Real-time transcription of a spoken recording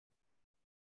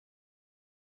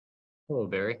Hello,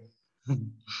 Barry.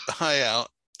 Hi,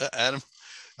 Adam.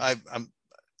 I'm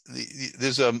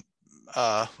there's a wait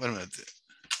a minute.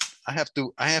 I have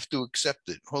to accept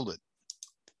it. Hold it.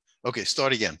 Okay,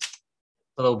 start again.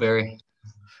 Hello, Barry.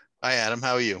 Hi, Adam.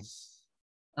 How are you?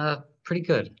 Pretty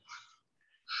good.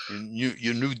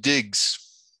 Your new digs.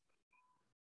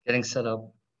 Getting set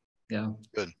up. Yeah,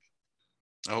 Good.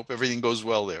 I hope everything goes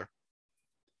well there.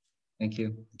 thank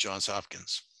you. Johns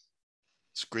Hopkins.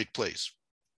 It's a great place.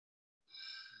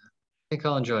 I think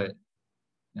I'll enjoy it.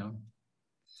 You know.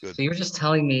 Good. So you were just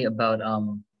telling me about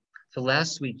so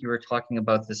last week you were talking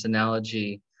about this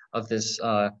analogy of this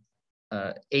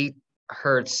 8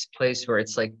 hertz place where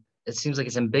it's like it seems like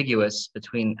it's ambiguous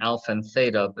between alpha and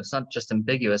theta, but it's not just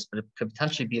ambiguous, but it could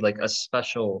potentially be like a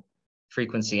special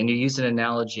frequency. And you use an Right.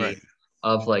 analogy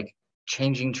of like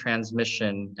changing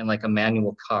transmission in like a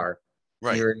manual car. And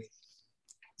Right. you're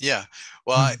Yeah.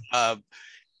 Well,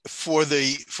 for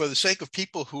the sake of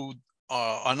people who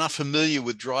are not familiar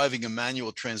with driving a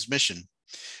manual transmission,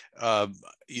 uh,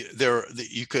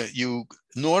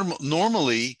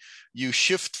 normally you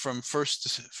shift from first to,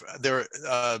 there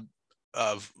are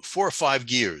 4 or 5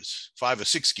 gears, 5 or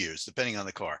 6 gears, depending on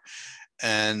the car,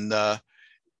 and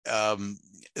um,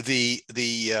 the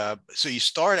so you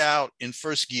start out in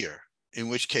first gear, in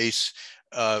which case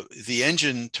the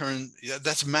engine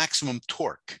that's maximum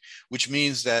torque, which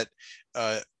means that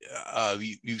uh,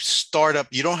 you start up,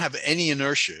 you don't have any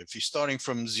inertia. If you're starting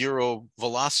from zero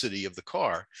velocity of the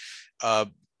car, uh,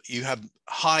 you have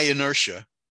high inertia,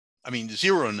 I mean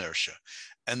zero inertia,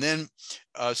 and then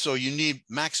so you need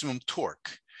maximum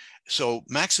torque. So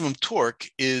maximum torque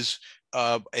is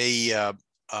the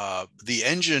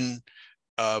engine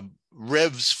uh,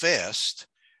 revs fast,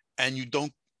 and you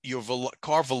don't your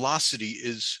car velocity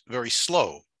is very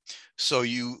slow. So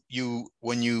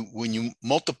when you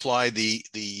multiply the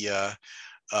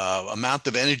amount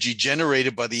of energy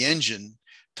generated by the engine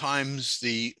times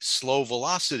the slow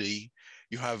velocity,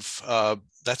 you have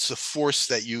that's the force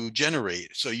that you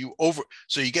generate. So you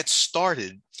get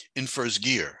started in first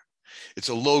gear. It's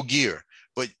a low gear,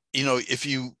 but if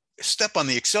you step on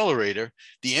the accelerator,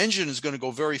 the engine is going to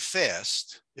go very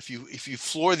fast. If you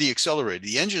floor the accelerator,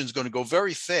 the engine is going to go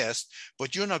very fast,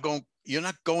 but you're not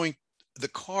going. The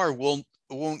car won't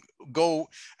go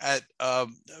at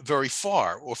very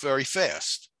far or very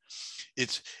fast.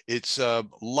 It's a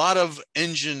lot of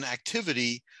engine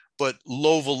activity, but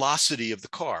low velocity of the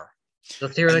car, so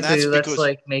and theoretically that's that's because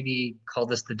like maybe call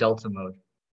this the delta mode,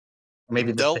 or the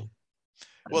maybe the delta.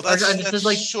 Well, or that's just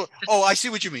like short. just Oh, I see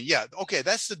what you mean. Yeah, okay,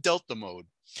 that's the delta mode.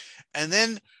 And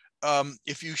then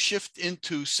if you shift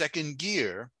into second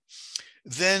gear,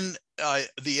 then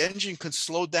the engine can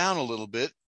slow down a little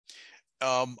bit,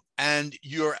 and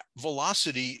your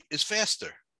velocity is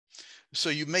faster. So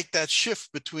you make that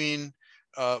shift between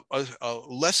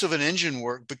less of an engine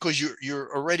work because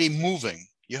you're already moving.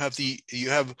 You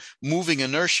have moving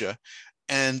inertia,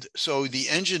 and so the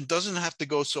engine doesn't have to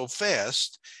go so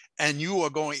fast, and you are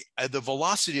going. The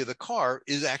velocity of the car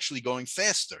is actually going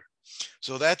faster.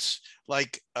 So that's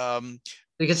like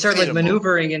you can start like theta mode.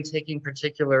 maneuvering and taking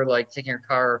particular like taking your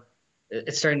car.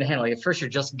 It's starting to handle. Like at first you're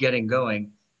just getting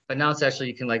going, but now it's actually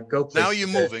you can like go Now places you're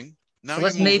with it. moving. Now So you're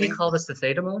let's maybe moving. call this the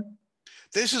theta mode.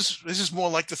 This is more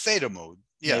like the theta mode.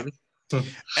 Yeah. Maybe.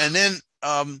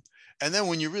 And then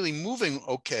when you're really moving,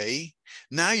 okay,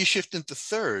 now you shift into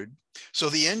third. So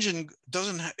the engine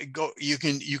doesn't go, you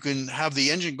can have the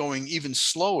engine going even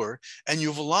slower, and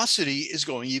your velocity is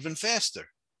going even faster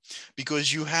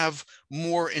because you have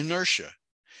more inertia.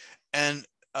 And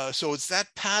so it's that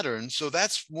pattern. So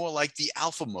that's more like the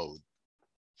alpha mode.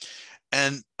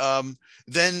 And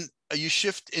then you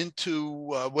shift into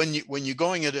when you're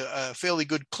going at a fairly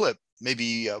good clip,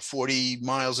 maybe 40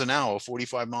 miles an hour,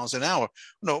 45 miles an hour,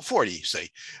 no, 40, say,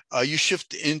 you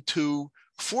shift into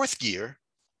fourth gear,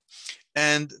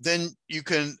 and then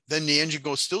the engine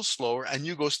goes still slower, and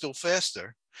you go still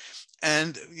faster,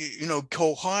 and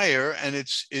go higher, and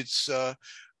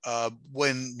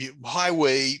when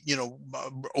highway,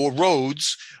 or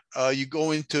roads, you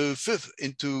go into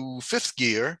fifth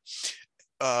gear,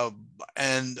 uh,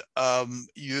 and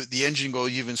the engine goes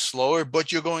even slower,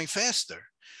 but you're going faster.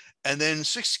 And then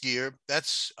sixth gear,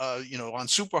 that's on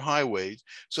super highways.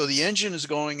 So the engine is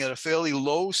going at a fairly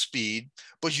low speed,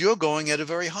 but you're going at a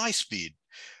very high speed.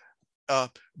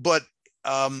 But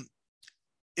um,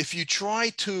 if you try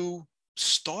to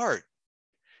start,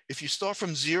 if you start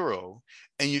from zero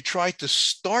and you try to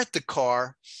start the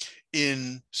car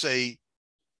in, say,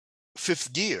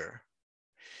 fifth gear,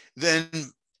 then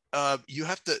you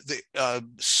have to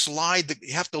slide.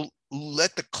 You have to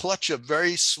let the clutch up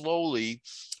very slowly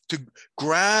to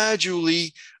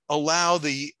gradually allow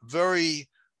the very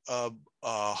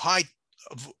high,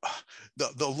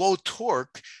 the low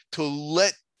torque to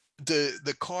let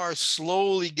the car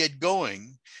slowly get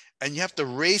going, and you have to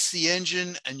race the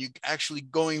engine, and you actually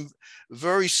going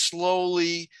very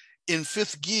slowly in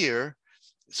fifth gear.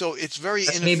 So it's very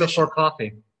That's me before inefficient.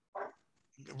 coffee.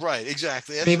 Right,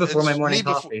 exactly. Me before my It's morning me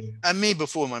before, coffee. and me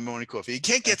before my morning coffee. You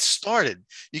can't Yeah. get started.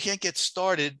 You can't get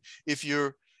started if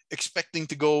you're expecting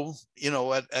to go,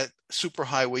 at super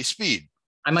highway speed.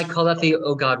 I might call that the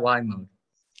oh God, why mode.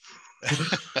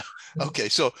 Okay,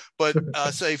 so but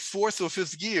say fourth or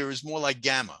fifth gear is more like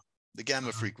gamma, the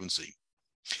gamma frequency.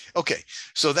 Okay,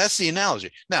 so that's the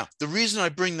analogy. Now, the reason I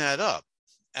bring that up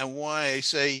and why I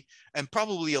say, and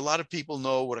probably a lot of people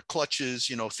know what a clutch is,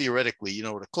 theoretically,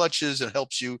 what a clutch is, it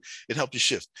helps you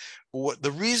shift. But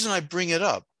the reason I bring it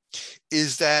up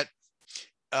is that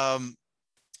when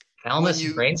Thalamus and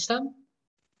you, brainstem?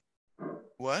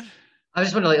 what? I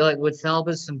just wonder, like, would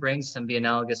thalamus and brainstem be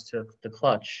analogous to the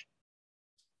clutch?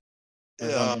 I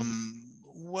was wondering.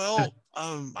 Well,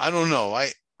 I don't know.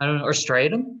 I don't know, or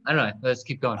striatum? I don't know. Let's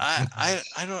keep going. I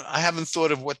haven't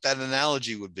thought of what that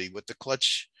analogy would be, what the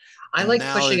clutch I like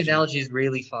pushing analogy. analogies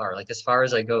really far, like as far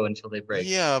as I go until they break.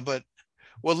 Yeah, but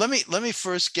well, let me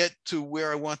first get to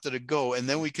where I wanted to go, and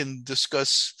then we can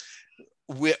discuss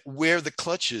where the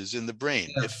clutch is in the brain,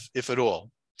 Yeah. if at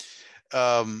all.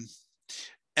 Um,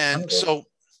 and Okay.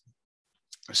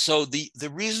 so the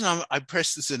reason I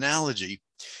press this analogy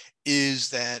is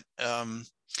that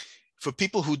for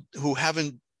people who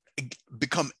haven't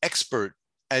become expert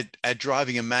at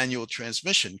driving a manual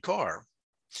transmission car,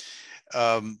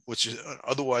 which is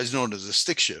otherwise known as a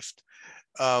stick shift,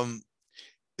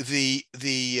 the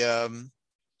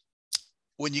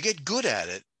when you get good at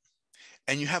it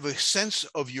and you have a sense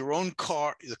of your own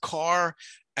car, the car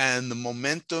and the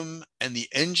momentum and the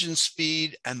engine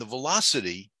speed and the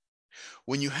velocity,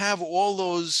 when you have all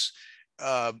those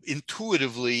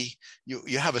intuitively,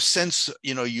 you have a sense,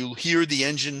 you hear the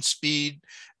engine speed,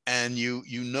 and you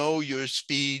know your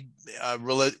speed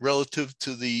relative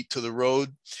to the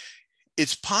road.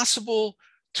 It's possible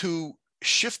to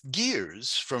shift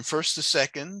gears from first to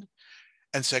second,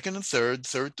 and second and third,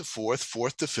 third to fourth,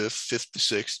 fourth to fifth, fifth to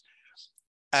sixth,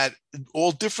 at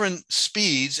all different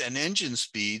speeds and engine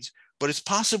speeds, but it's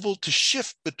possible to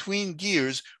shift between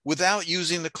gears without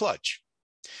using the clutch.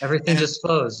 Everything And just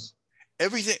flows.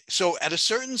 everything, so at a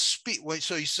certain speed,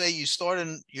 so you say you start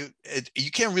in, you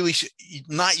can't really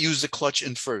not use the clutch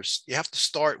in first. You have to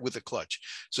start with the clutch,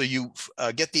 so you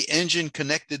get the engine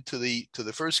connected to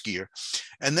the first gear,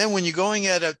 and then when you're going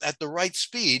at the right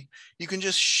speed, you can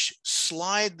just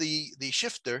slide the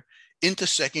shifter into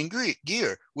second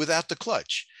gear without the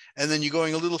clutch, and then you're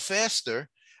going a little faster,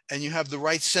 and you have the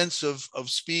right sense of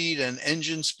speed and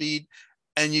engine speed,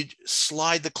 and you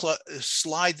slide the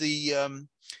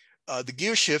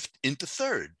gear shift into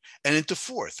third and into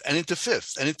fourth and into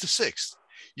fifth and into sixth.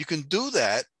 You can do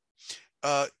that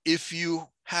if you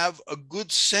have a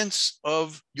good sense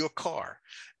of your car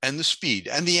and the speed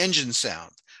and the engine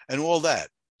sound and all that.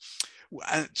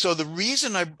 And so the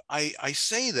reason I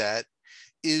say that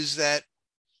is that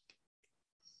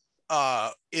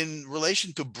in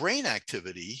relation to brain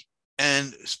activity,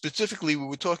 and specifically we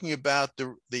were talking about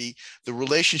the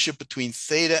relationship between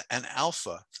theta and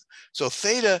alpha. So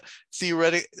theta,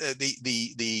 theoretic,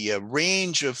 the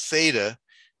range of theta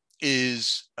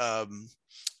is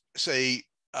say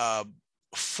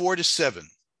 4 to 7,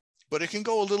 but it can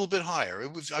go a little bit higher.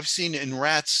 I've seen in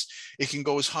rats it can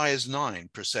go as high as 9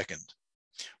 per second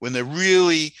when they're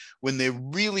really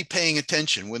paying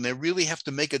attention, when they really have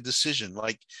to make a decision,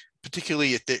 like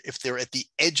particularly if they're at the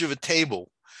edge of a table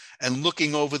and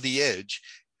looking over the edge.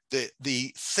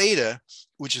 The theta,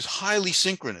 which is highly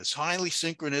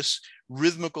synchronous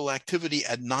rhythmical activity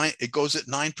at 9, it goes at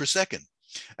 9 per second.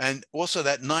 And also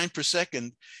that 9 per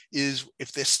second is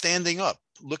if they're standing up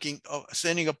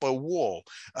a wall,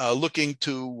 looking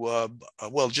to,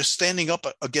 just standing up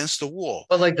against a wall.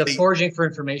 But like the foraging for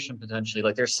information potentially,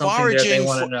 like there's something there they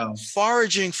want to know.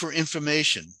 Foraging for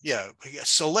information. Yeah.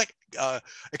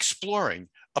 Exploring,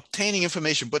 obtaining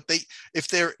information. But if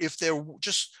they're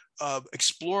just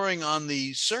exploring on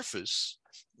the surface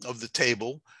of the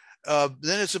table,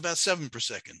 then it's about 7 per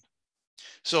second.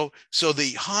 So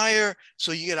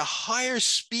you get a higher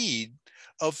speed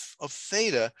of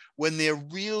theta when they're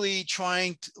really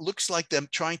looks like them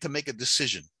trying to make a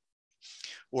decision,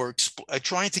 or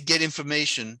trying to get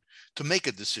information to make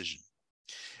a decision.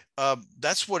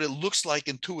 That's what it looks like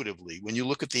intuitively when you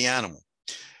look at the animal.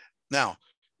 Now,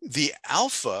 the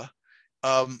alpha,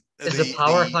 is the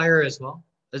power higher as well?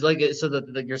 It's like so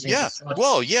that you're saying Yeah. it's much,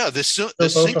 Well, yeah, the so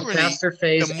both a synchrony, faster the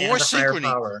phase more and a higher synchrony,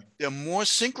 power. they're more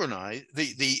synchronized.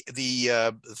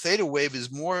 The theta wave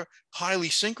is more highly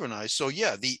synchronized. So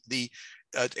yeah, the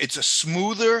it's a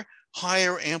smoother,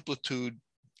 higher amplitude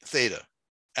theta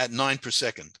at 9 per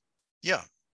second. Yeah.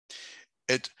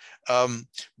 It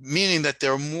meaning that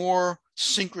there are more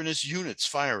synchronous units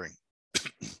firing.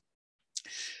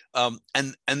 And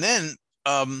then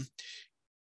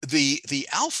the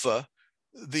alpha,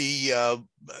 the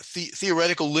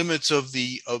theoretical limits of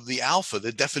the alpha,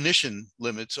 the definition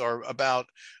limits are about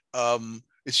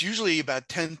it's usually about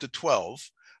 10 to 12,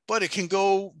 but it can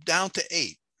go down to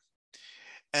 8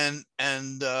 and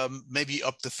maybe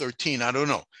up to 13. I don't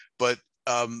know, but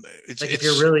Like if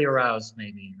you're really aroused,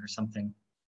 maybe, or something.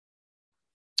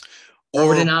 Or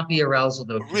would it or not be arousal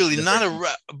though? really The not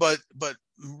frequency, but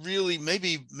really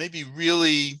maybe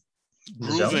really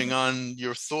the zone. grooving on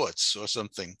your thoughts or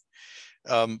something.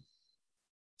 Um,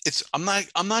 it's I'm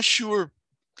not sure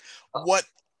Oh,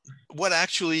 what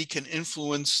actually can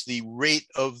influence the rate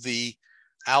of the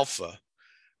alpha,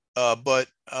 but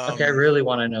okay, I really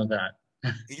want to know that.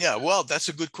 yeah, well, that's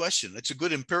a good question. It's a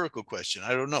good empirical question.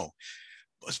 I don't know,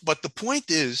 but the point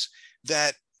is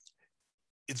that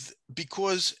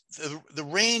because the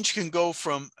range can go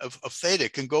from of theta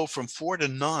can go from 4 to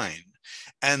 9,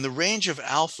 and the range of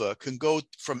alpha can go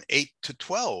from 8 to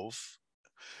 12.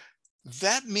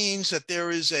 That means that there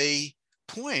is a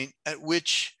point at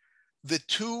which the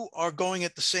two are going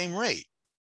at the same rate,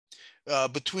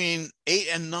 between 8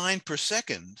 and 9 per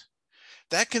second.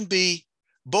 That can be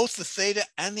both the theta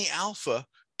and the alpha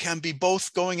can be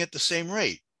both going at the same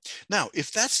rate. Now,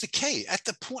 if that's the case, at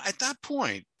that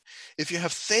point, if you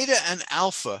have theta and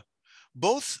alpha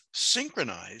both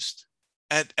synchronized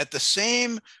at the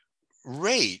same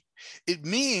rate, it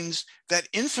means that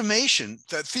information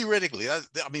that theoretically, I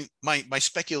mean, my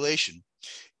speculation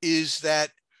is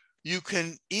that you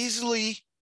can easily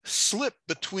slip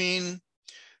between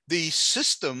the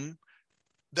system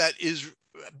that is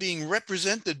being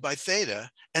represented by theta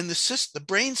and the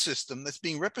brain system that's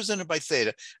being represented by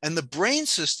theta and the brain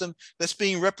system that's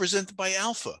being represented by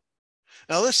alpha.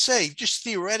 Now, let's say, just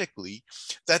theoretically,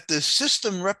 that the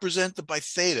system represented by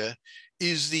theta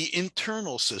is the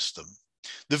internal system,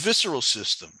 the visceral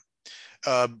system,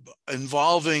 uh,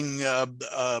 involving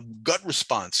gut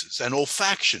responses and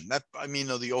olfaction. That, I mean,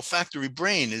 the olfactory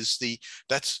brain is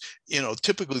that's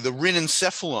typically the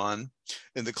rhinencephalon,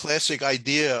 and the classic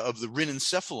idea of the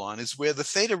rhinencephalon is where the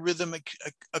theta rhythm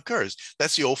occurs.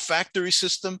 That's the olfactory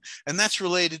system, and that's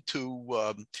related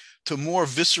to more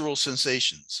visceral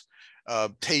sensations,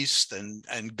 taste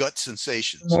and gut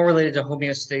sensations. More related to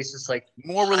homeostasis, like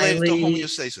More related to highly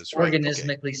homeostasis, right? Okay,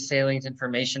 organismically salient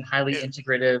information, highly Eh,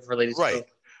 integrative, related to right, the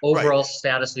right. overall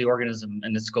status of the organism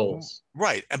and its goals,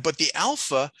 Right. But the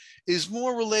alpha is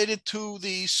more related to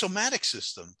the somatic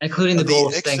system, including the the goal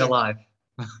of staying alive,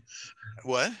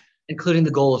 what? including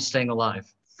the goal of staying alive.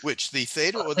 Which, the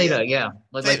theta or the Theta, yeah,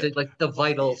 theta? like the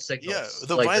vital Yeah, signals,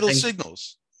 the like the vital things,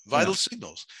 signals, you know. vital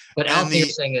signals. But And alpha, you're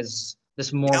the saying, is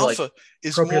this more like alpha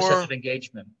is proprioceptive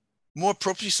engagement. more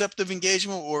proprioceptive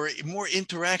engagement or more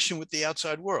interaction with the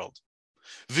outside world.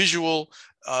 Visual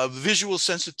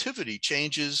sensitivity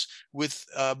changes with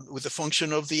the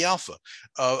function of the alpha.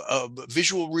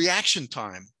 Visual reaction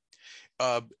time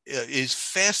is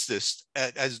fastest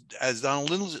as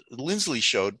Donald Lindsley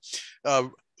showed.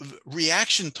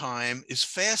 Reaction time is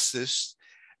fastest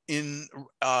in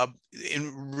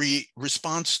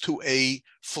response to a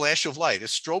flash of light, a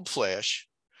strobe flash.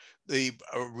 The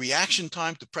reaction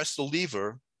time to press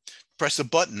the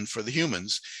button for the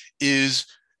humans is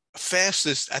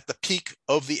fastest at the peak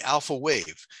of the alpha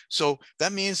wave. So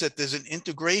that means that there's an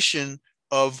integration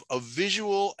of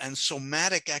visual and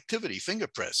somatic activity, finger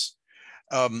press,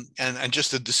 and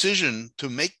just a decision to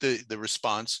make the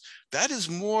response that is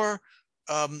more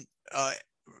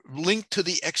linked to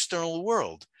the external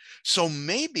world. So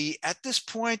maybe at this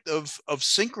point of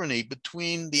synchrony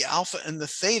between the alpha and the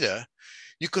theta,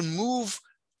 you can move,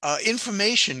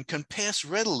 information can pass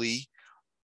readily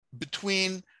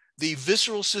between the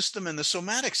visceral system and the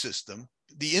somatic system,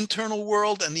 the internal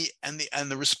world and the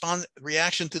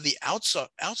reaction to the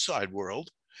outside world.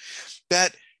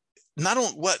 That not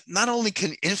only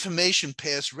can information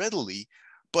pass readily,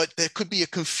 but there could be a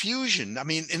confusion. I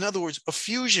mean, in other words, a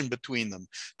fusion between them.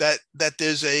 That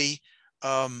there's a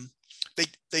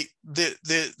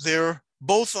they're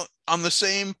both on the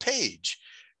same page.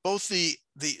 Both the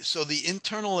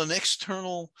internal and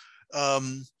external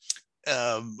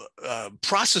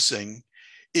processing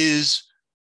is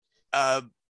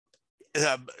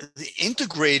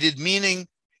integrated, meaning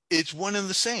it's one and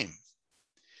the same.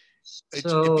 It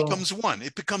So becomes one.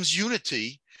 It becomes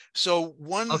unity. So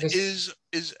one okay, is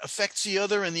affects the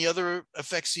other, and the other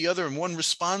affects the other, and one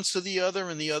responds to the other,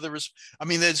 and the other is. I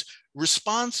mean, there's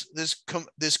response.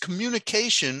 There's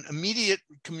communication, immediate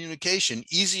communication,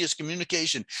 easiest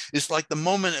communication. It's like the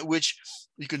moment at which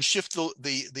you can shift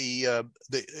the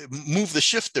move the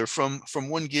shifter from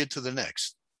one gear to the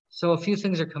next. so a few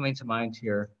things are coming to mind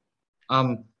here.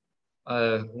 Um,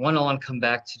 one I want to come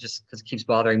back to just because it keeps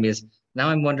bothering me is now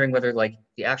I'm wondering whether like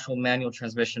the actual manual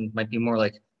transmission might be more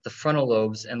like the frontal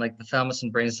lobes and like the thalamus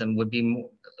and brainstem would be more,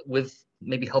 with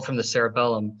maybe help from the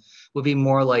cerebellum would be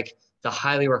more like the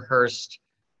highly rehearsed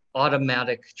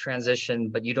automatic transition,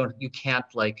 but you can't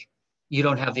like you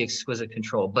don't have the exquisite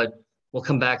control. But we'll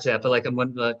come back to that. But like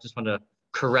just want to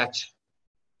correct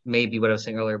maybe what I was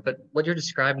saying earlier. But what you're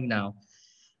describing now,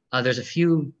 there's a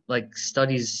few like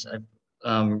studies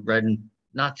I've read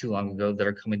not too long ago that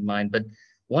are coming to mind, but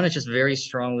one is just very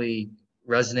strongly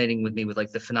resonating with me with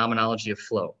like the phenomenology of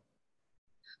flow,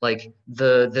 like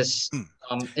the this Hmm.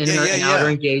 Yeah, inner yeah, and outer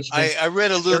yeah. engagement. I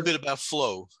read a little You're, bit about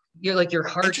flow. you're like your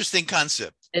heart, Interesting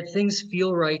concept. if things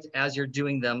feel right as you're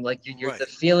doing them, like the Right.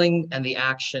 feeling and the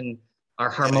action are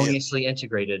Yeah, yeah. harmoniously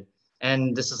integrated.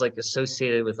 And this is like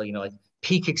associated with like, like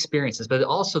peak experiences, but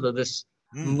also this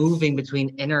Mm. moving between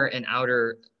inner and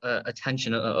outer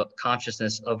attention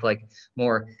consciousness of like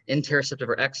more interoceptive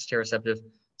or exteroceptive,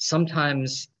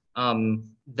 sometimes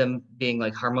them being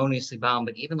like harmoniously bound,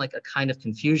 but even like a kind of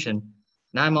confusion.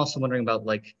 Now I'm also wondering about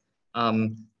like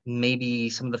maybe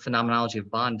some of the phenomenology of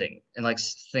bonding and like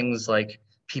things like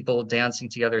people dancing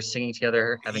together, singing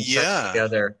together, having sex Yeah.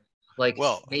 together, like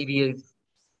Well, maybe I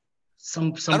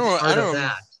some don't, part of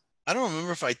that. I don't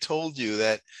remember if I told you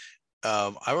that.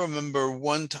 I remember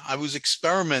one time I was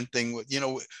experimenting with,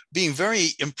 being very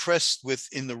impressed with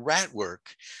in the rat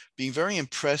work, being very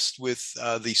impressed with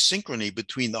the synchrony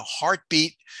between the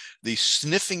heartbeat, the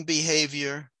sniffing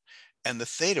behavior, and the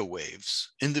theta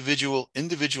waves, individual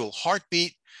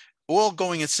heartbeat, all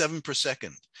going at 7 per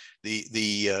second.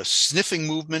 The sniffing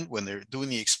movement when they're doing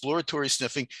the exploratory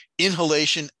sniffing,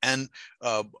 inhalation, and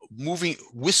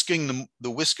whisking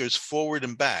the whiskers forward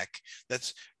and back.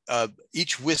 That's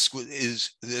each whisk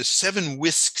there's 7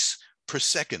 whisks per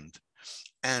second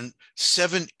and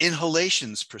 7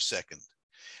 inhalations per second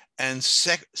and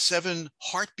 7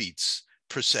 heartbeats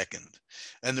per second,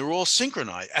 and they're all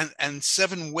synchronized, and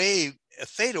 7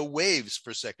 theta waves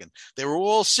per second. They were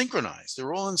all synchronized.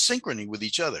 They're all in synchrony with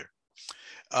each other.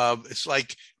 It's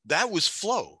like that was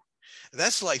flow.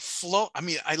 That's like flow. I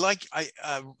mean, I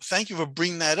thank you for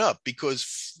bringing that up,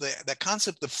 because the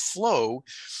concept of flow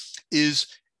is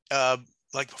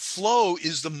like flow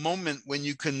is the moment when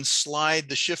you can slide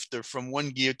the shifter from one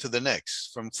gear to the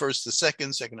next, from first to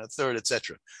second, second to third,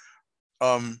 etc.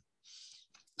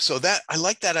 So that I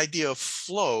like that idea of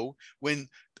flow when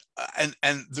and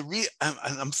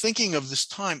I'm thinking of this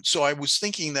time. So I was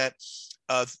thinking that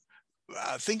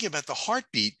thinking about the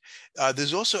heartbeat,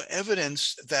 there's also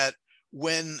evidence that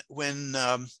when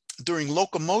during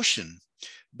locomotion,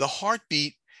 the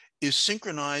heartbeat is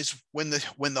synchronized when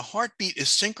the heartbeat is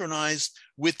synchronized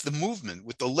with the movement,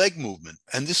 with the leg movement.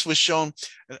 And this was shown.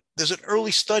 There's an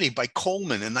early study by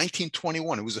Coleman in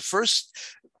 1921. It was the first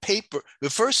paper,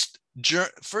 the first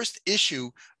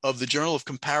issue of the Journal of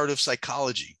Comparative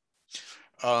Psychology,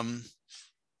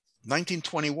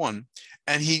 1921.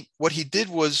 And what he did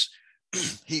was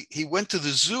he went to the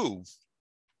zoo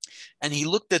and he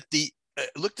looked at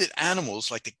animals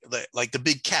like the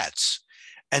big cats,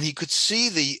 and he could see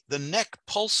the neck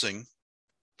pulsing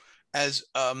as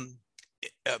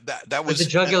that was Like the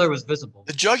jugular was visible.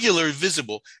 the jugular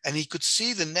visible, and he could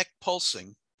see the neck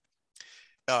pulsing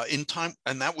in time,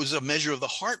 and that was a measure of the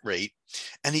heart rate.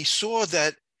 And he saw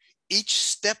that each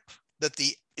step that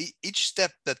the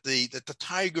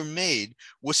tiger made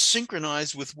was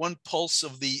synchronized with one pulse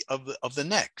of the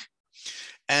neck.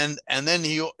 And then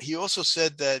he also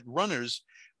said that runners,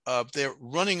 they're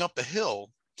running up a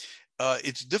hill,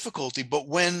 it's difficulty, but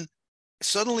when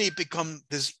suddenly it becomes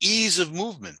this ease of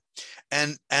movement,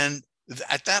 and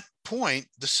at that point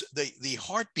the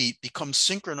heartbeat becomes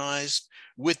synchronized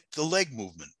with the leg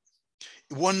movement,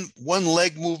 one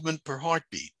leg movement per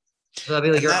heartbeat. So that'd be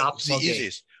like And your that was the optimal gait.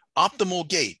 easiest optimal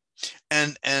gait.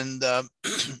 And it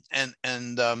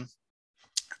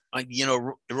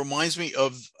reminds me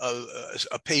of a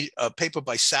paper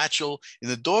by Satchel in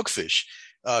the Dogfish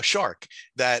Shark,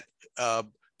 that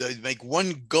they make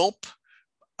one gulp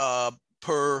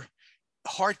per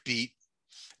heartbeat,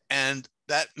 and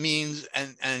that means,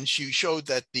 and she showed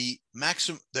that the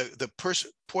maximum, the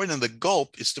point of the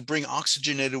gulp is to bring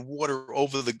oxygenated water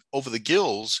over the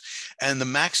gills, and the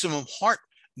maximum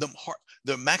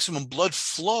the maximum blood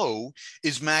flow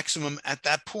is maximum at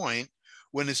that point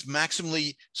when it's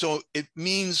maximally. So it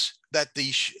means that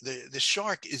the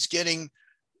shark is getting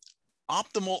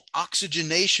optimal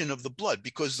oxygenation of the blood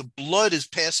because the blood is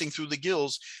passing through the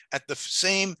gills at the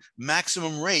same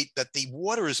maximum rate that the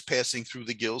water is passing through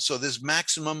the gills. So there's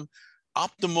maximum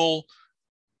optimal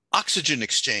oxygen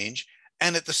exchange.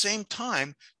 And at the same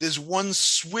time, there's one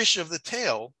swish of the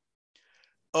tail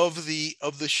of the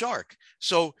shark.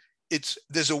 So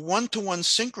there's a one-to-one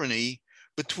synchrony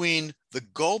between the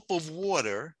gulp of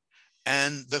water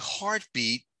and the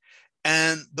heartbeat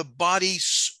and the body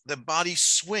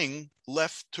swing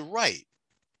left to right.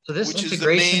 So this which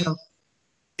integration is the main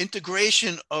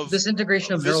integration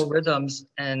of neural rhythms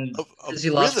and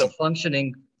physiological rhythm.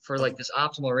 Functioning for like this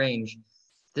optimal range.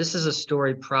 This is a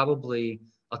story probably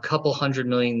a couple 100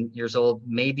 million years old,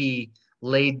 maybe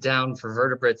laid down for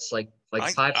vertebrates like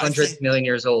 500 million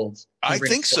years old. I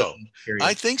think so.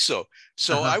 I think so.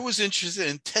 So Uh-huh. I was interested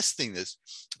in testing this.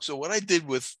 So what I did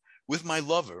with my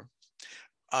lover,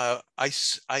 I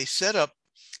set up.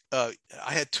 I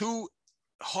had two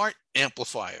heart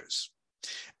amplifiers,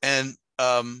 and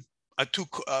two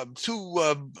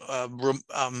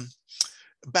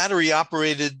battery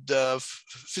operated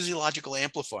physiological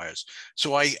amplifiers.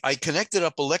 So I connected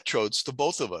up electrodes to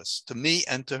both of us, to me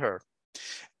and to her,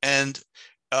 and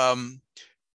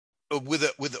with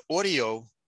the audio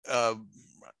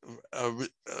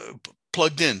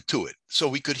plugged in to it, so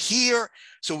we could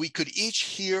each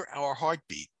hear our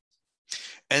heartbeat,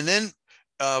 and then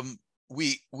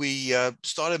we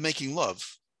started making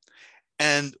love,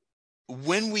 and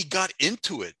when we got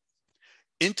into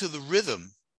the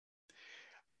rhythm,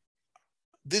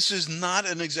 this is not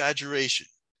an exaggeration.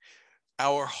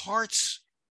 Our hearts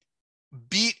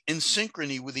beat in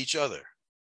synchrony with each other.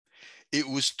 It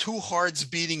was two hearts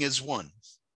beating as one.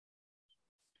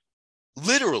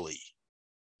 Literally.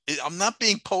 I'm not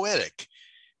being poetic.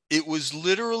 It was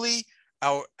literally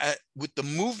with the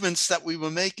movements that we were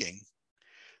making,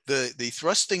 the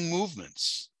thrusting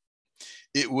movements,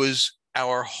 it was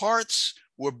our hearts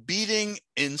were beating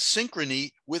in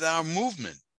synchrony with our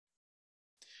movement.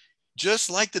 Just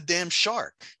like the damn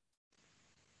shark.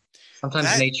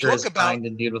 Sometimes nature is kind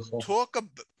and beautiful.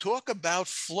 Talk about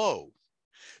flow.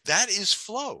 That is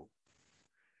flow.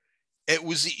 It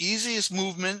was the easiest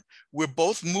movement. We're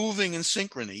both moving in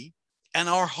synchrony, and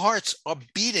our hearts are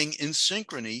beating in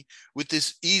synchrony with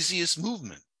this easiest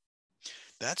movement.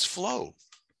 That's flow.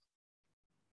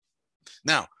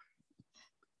 Now,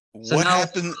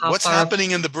 what's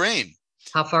happening in the brain?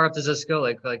 How far up does this go?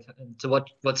 Like to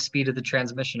what speed of the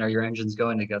transmission are your engines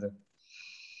going together?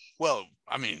 Well,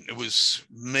 I mean, it was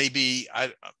maybe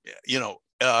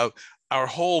our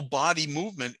whole body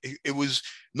movement. It was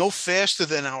no faster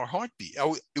than our heartbeat.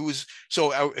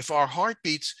 If our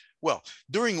heartbeats, well,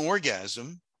 during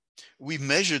orgasm, we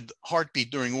measured heartbeat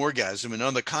during orgasm in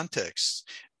other contexts,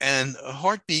 and a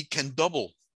heartbeat can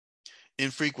double in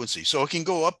frequency. So it can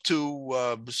go up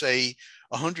to say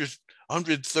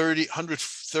 130,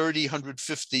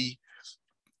 150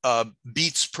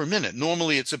 beats per minute.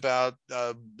 Normally it's about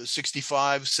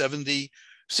 65, 70,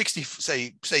 60,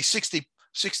 say 60,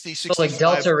 65. So like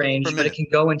delta range, but it can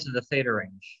go into the theta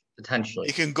range, potentially.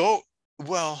 It can go,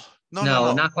 well,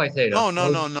 no, not quite theta. No.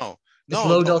 It's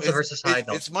low delta versus high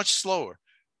delta. It's much slower.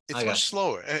 It's much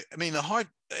slower. I mean, the heart,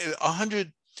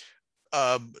 100,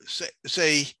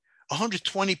 say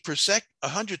 120 per sec,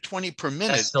 120 per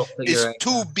minute is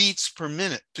 2 beats per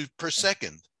minute per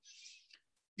second.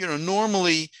 You know,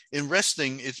 normally in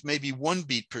resting, it's maybe 1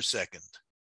 beat per second,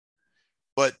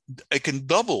 but it can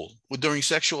double during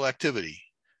sexual activity,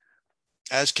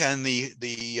 as can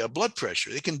the blood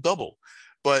pressure. It can double,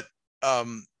 but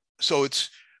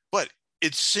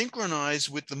it's synchronized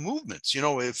with the movements. You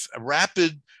know, if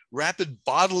rapid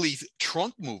bodily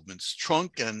trunk movements,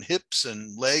 trunk and hips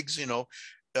and legs, you know,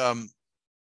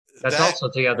 that's also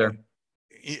together.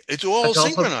 It's all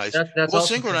synchronized. That's all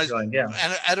synchronized. Yeah.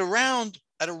 And at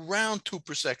around 2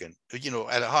 per second, you know,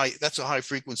 that's a high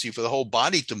frequency for the whole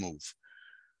body to move.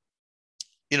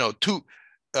 You know, 2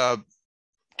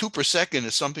 per second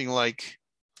is something like,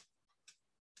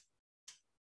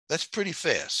 that's pretty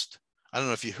fast. I don't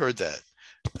know if you heard that.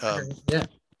 Yeah.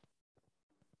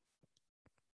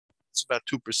 It's about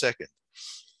 2 per second.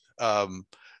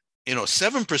 You know,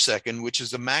 7 per second, which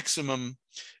is the maximum,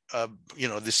 you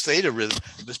know, this theta rhythm,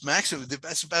 this maximum,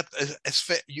 that's about as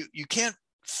fast. You can't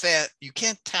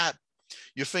tap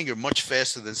your finger much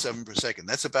faster than 7 per second.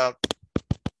 That's about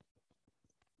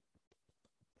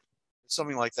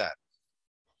something like that.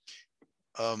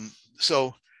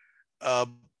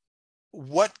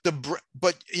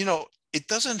 But you know, it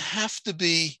doesn't have to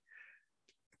be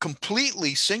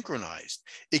completely synchronized.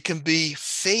 It can be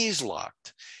phase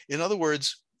locked. In other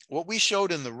words, what we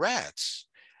showed in the rats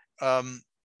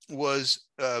was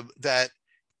that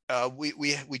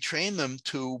we trained them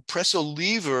to press a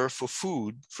lever for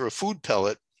food, for a food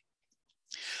pellet,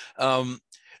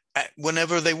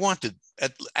 whenever they wanted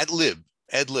at lib,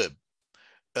 ad lib.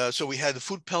 So we had the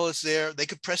food pellets there. They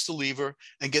could press the lever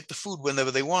and get the food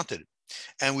whenever they wanted.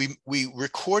 And we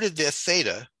recorded their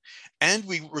theta, and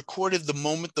we recorded the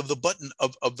moment of the button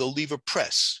of the lever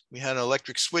press. We had an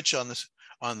electric switch on this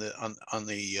on the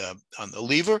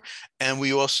lever, and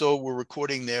we also were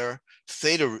recording their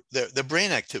theta, their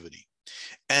brain activity.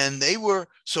 And they were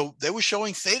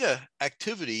showing theta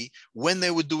activity when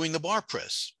they were doing the bar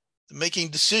press, making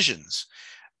decisions.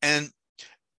 And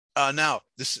now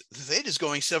the theta is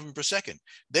going 7 per second.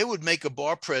 They would make a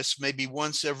bar press maybe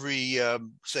once every,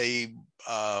 say,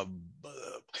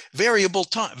 variable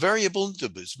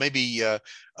intervals, maybe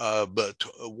but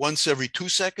once every 2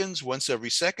 seconds, once every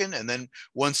second, and then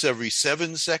once every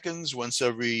 7 seconds, once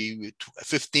every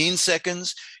 15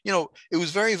 seconds. You know, it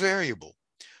was very variable.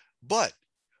 But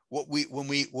when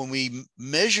we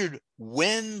measured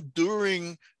when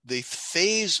during the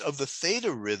phase of the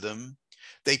theta rhythm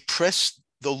they pressed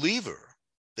the lever,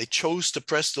 they chose to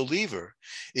press the lever,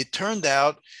 it turned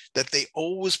out that they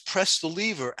always pressed the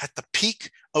lever at the peak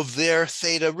of their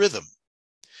theta rhythm.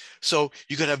 So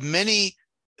you could have many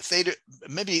theta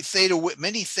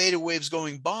waves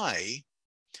going by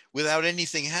without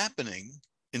anything happening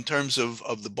in terms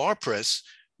of the bar press.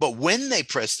 But when they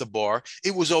pressed the bar,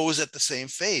 it was always at the same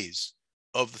phase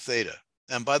of the theta.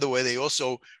 And by the way, they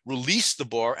also released the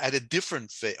bar at a different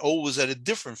phase, always at a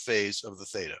different phase of the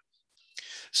theta.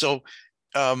 So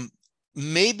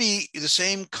maybe the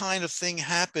same kind of thing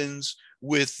happens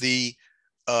with the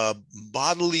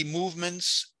bodily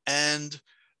movements and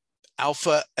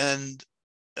alpha and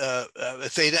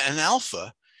theta and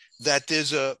alpha, that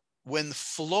there's when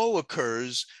flow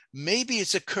occurs, maybe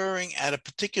it's occurring at a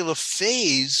particular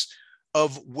phase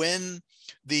of when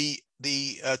the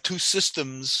two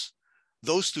systems,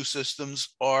 those two systems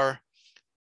are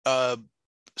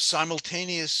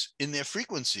simultaneous in their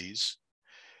frequencies.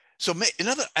 So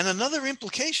another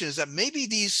implication is that maybe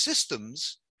these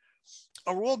systems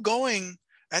are all going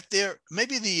at their,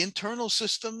 maybe the internal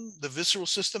system, the visceral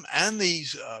system, and the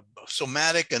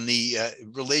somatic and the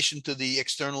relation to the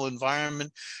external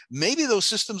environment, maybe those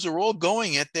systems are all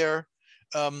going at their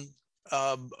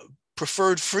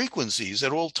preferred frequencies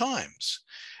at all times.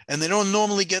 And they don't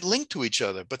normally get linked to each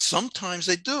other, but sometimes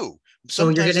they do. Sometimes so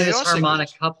you're getting they this are harmonic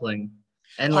synchronous. coupling.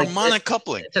 And Harmonic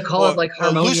coupling. To call it like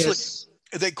harmonious.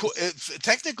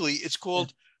 Technically, it's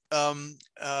called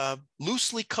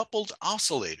loosely coupled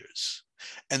oscillators.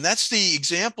 And that's the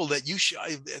example that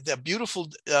that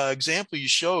beautiful example you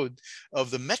showed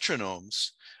of the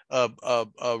metronomes,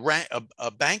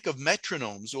 a bank of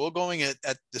metronomes all going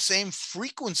at the same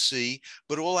frequency,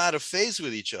 but all out of phase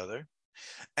with each other.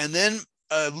 And then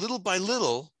little by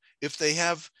little, if they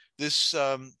have this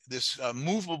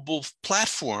movable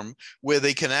platform where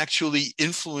they can actually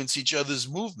influence each other's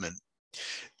movement,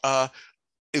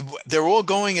 they're all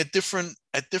going at different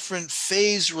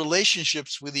phase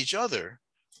relationships with each other,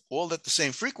 all at the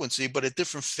same frequency, but at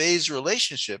different phase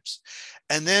relationships.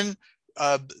 And then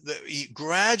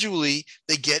gradually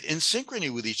they get in synchrony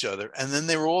with each other. And then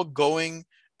they're all going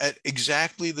at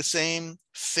exactly the same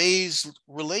phase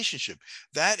relationship.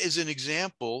 That is an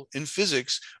example in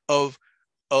physics of,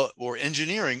 or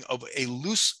engineering, of a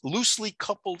loosely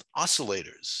coupled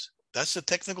oscillators. That's the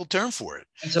technical term for it.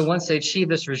 And so once they achieve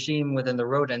this regime within the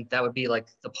rodent, that would be like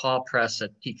the paw press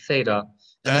at peak theta.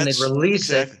 And then they'd release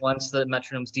it once the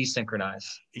metronomes desynchronize.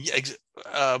 Yeah,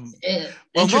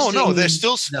 well, no, they're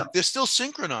still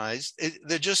synchronized.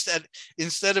 They're just at,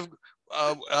 instead of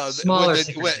smaller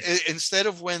instead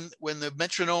of when the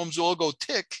metronomes all go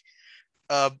tick,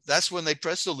 that's when they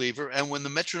press the lever, and when the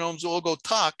metronomes all go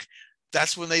tock,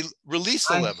 that's when they release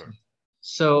the lever.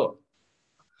 So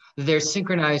they're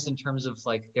synchronized in terms of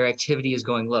like their activity is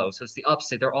going low. So it's the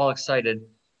opposite. They're all excited,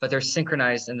 but they're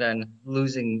synchronized and then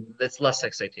losing, that's less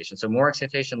excitation. So more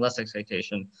excitation, less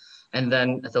excitation. And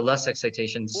then at the less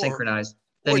excitation, synchronized,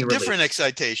 then you release. Different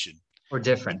excitation. Or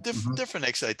different. Different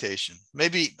excitation.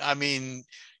 Maybe, I mean,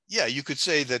 yeah, you could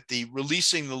say that the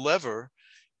releasing the lever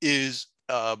is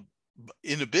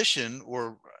inhibition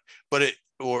or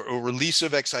release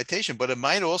of excitation, but it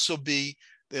might also be,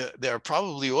 there are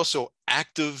probably also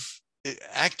active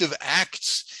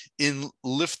acts in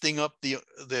lifting up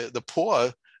the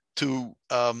paw to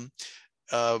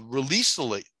release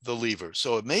the lever.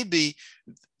 So it may be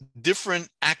different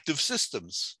active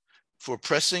systems for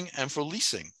pressing and for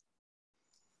leasing.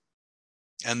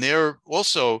 And they're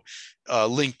also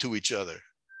linked to each other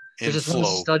There's in this one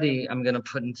flow. study I'm going to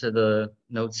put into the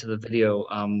notes of the video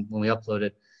when we upload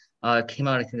it. It came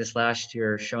out, I think, this last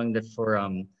year, showing that for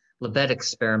Libet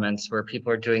experiments where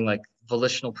people are doing like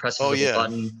volitional presses Oh of a yeah.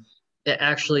 button,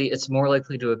 it's more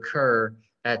likely to occur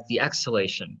at the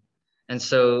exhalation. And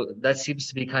so that seems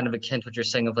to be kind of akin to what you're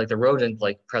saying of like the rodent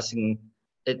like pressing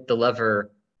the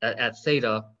lever at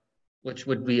theta, which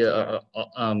would be a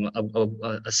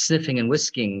sniffing and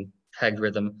whisking pegged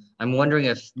rhythm. I'm wondering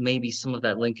if maybe some of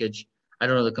that linkage, I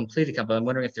don't know the complete account, but I'm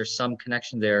wondering if there's some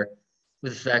connection there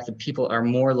with the fact that people are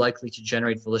more likely to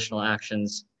generate volitional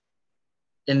actions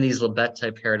in these Libet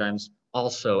type paradigms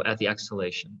also at the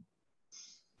exhalation.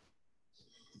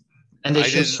 And they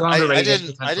show stronger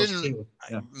readiness I potentials didn't, too.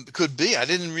 Yeah. could be. I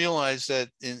didn't realize that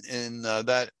in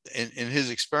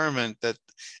his experiment that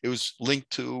it was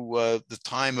linked to the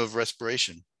time of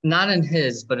respiration. Not in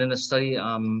his, but in a study,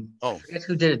 I Oh, forget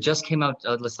who did it, just came out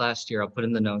this last year. I'll put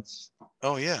in the notes.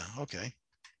 oh yeah. Okay.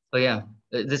 But yeah,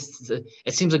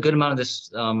 it seems a good amount of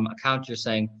this account you're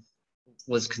saying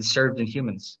was conserved in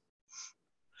humans.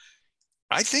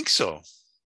 I think so.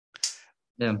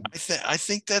 Yeah. I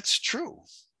think that's true.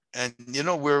 And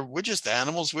we're just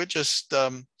animals. We're just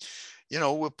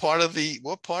we're part of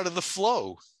the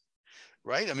flow,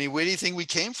 right? I mean, where do you think we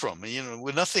came from?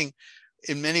 We're nothing.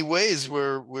 In many ways,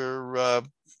 we're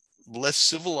less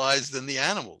civilized than the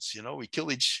animals. We kill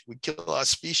our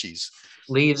species.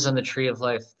 Leaves on the tree of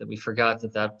life that we forgot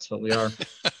that that's what we are.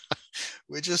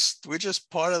 we're just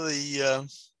part of the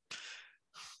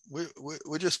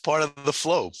we're just part of the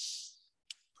flow.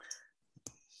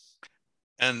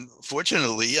 And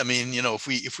fortunately, I mean,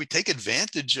 if we take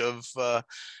advantage of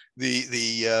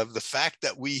the fact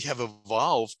that we have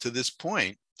evolved to this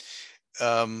point,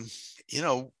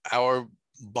 our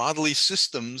bodily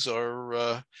systems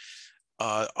are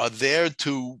there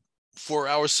for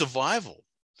our survival.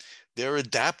 They're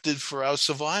adapted for our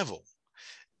survival,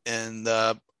 and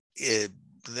it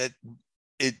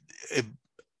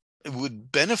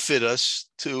would benefit us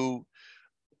to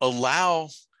allow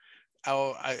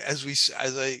we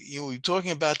were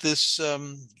talking about this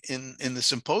in the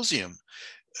symposium,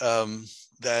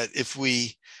 that if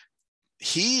we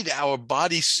heed our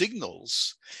body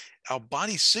signals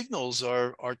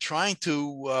are trying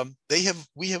to they have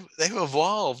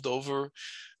evolved over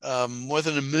more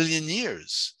than 1 million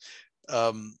years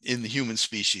in the human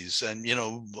species, and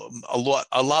a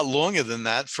lot longer than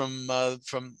that from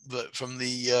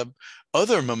the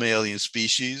other mammalian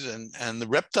species and the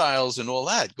reptiles and all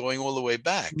that, going all the way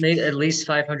back. Maybe at least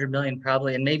 500 million,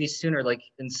 probably, and maybe sooner, like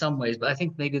in some ways. But I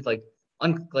think maybe like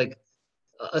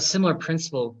a similar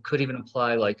principle could even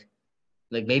apply, like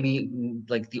maybe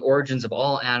like the origins of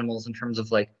all animals in terms of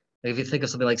like if you think of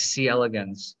something like C.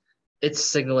 elegans, its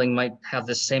signaling might have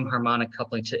the same harmonic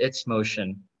coupling to its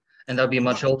motion, and that would be a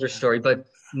much older story. But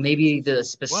maybe the Well,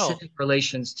 specific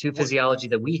relations to physiology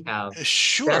that we have that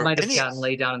sure. might have gotten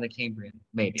laid down in the Cambrian,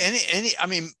 maybe. I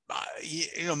mean,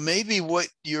 maybe what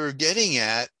you're getting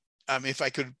at, I mean, if I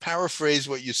could paraphrase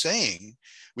what you're saying,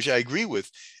 which I agree with,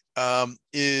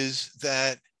 is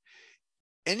that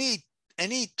any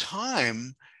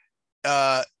time,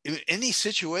 any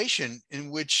situation in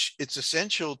which it's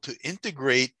essential to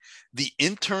integrate the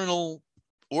internal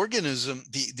organism,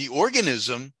 the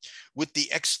organism with the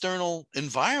external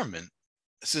environment,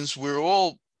 since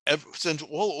all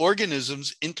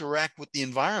organisms interact with the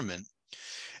environment,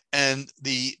 and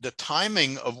the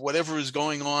timing of whatever is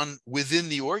going on within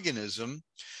the organism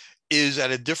is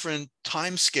at a different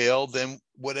time scale than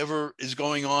whatever is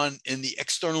going on in the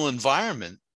external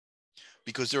environment,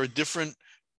 because there are different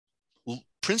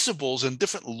principles and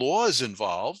different laws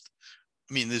involved.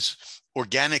 I mean, there's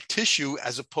organic tissue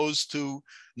as opposed to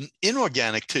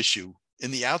inorganic tissue. In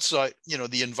the outside,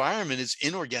 the environment is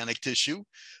inorganic tissue,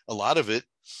 a lot of it,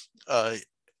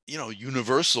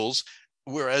 universals,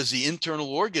 whereas the internal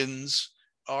organs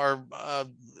are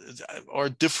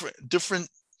different.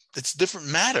 It's different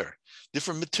matter,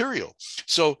 different material.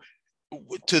 So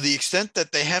to the extent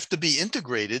that they have to be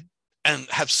integrated and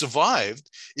have survived,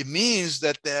 it means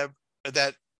that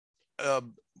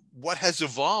what has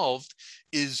evolved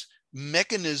is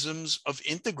mechanisms of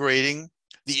integrating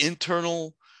the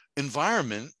internal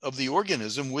environment of the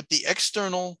organism with the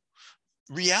external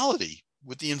reality,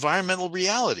 with the environmental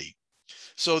reality.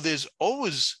 So there's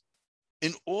always,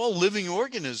 in all living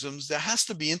organisms, there has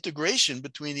to be integration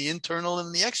between the internal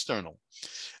and the external,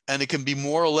 and it can be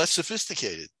more or less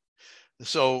sophisticated.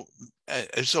 So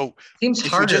seems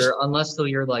harder unless though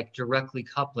you're like directly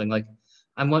coupling.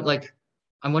 I'm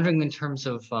wondering in terms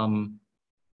of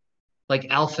like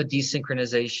alpha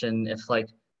desynchronization, if like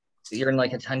you're in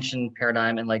like attention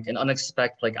paradigm and like an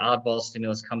unexpected like oddball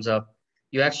stimulus comes up,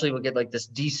 you actually will get like this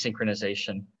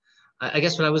desynchronization. I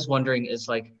guess what I was wondering is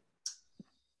like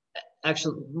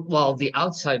actually, while the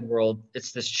outside world,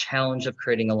 it's this challenge of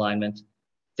creating alignment.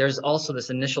 There's also this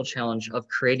initial challenge of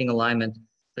creating alignment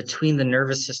between the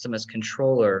nervous system as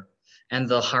controller and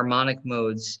the harmonic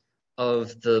modes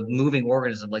of the moving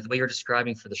organism, like the way you're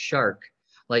describing for the shark,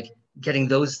 like getting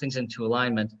those things into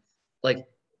alignment. Like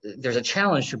there's a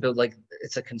challenge to build, like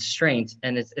it's a constraint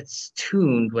and it's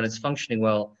tuned when it's functioning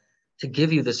well to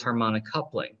give you this harmonic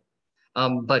coupling.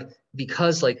 But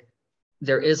because like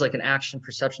there is like an action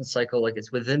perception cycle, like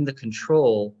it's within the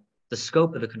control, the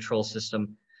scope of the control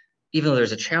system, even though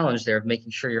there's a challenge there of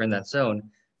making sure you're in that zone,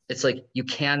 it's like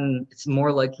it's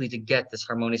more likely to get this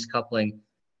harmonious coupling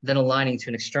than aligning to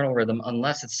an external rhythm,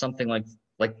 unless it's something like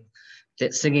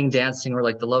singing, dancing, or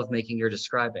like the lovemaking you're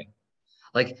describing.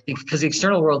 Like because the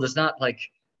external world is not like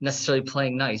necessarily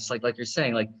playing nice, like you're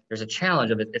saying, like there's a challenge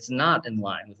of it. It's not in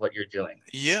line with what you're doing.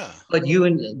 Yeah. But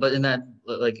in that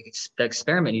like the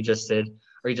experiment you just did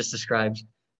or you just described,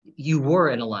 you were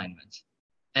in alignment.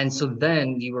 And so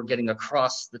then you were getting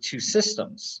across the two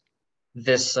systems.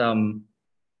 This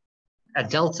at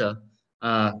delta,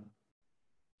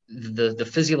 the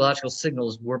physiological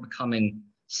signals were becoming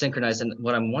synchronized. And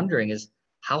what I'm wondering is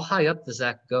how high up does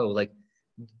that go? Like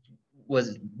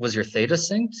was your theta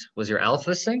synced? Was your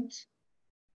alpha synced?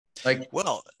 Like,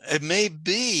 well, it may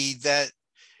be that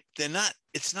they're not,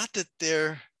 it's not that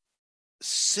they're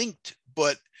synced,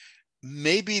 but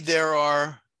maybe there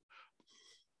are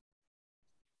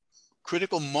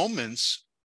critical moments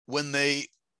when their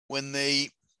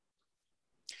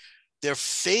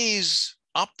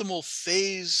optimal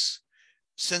phase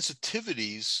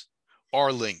sensitivities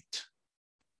are linked.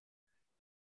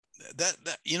 That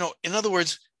in other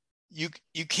words, you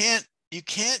can't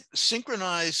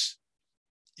synchronize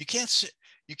two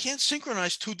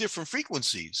different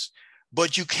frequencies,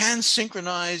 but you can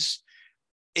synchronize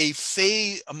a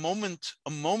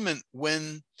moment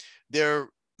when their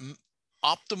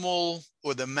optimal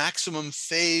or the maximum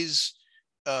phase,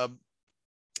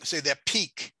 say their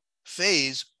peak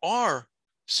phase, are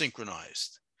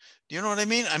synchronized. Do you know what I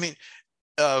mean? I mean,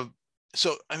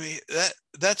 so I mean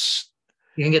that's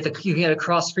you can get a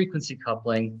cross frequency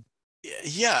coupling.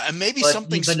 Yeah, and maybe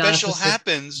something special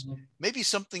happens. Maybe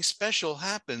something special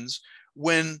happens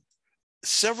when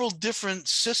several different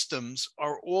systems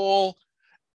are all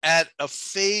at a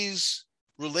phase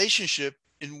relationship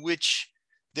in which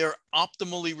they're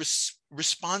optimally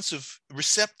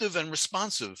receptive and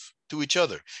responsive to each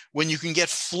other, when you can get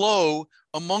flow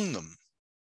among them.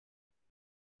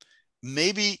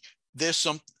 Maybe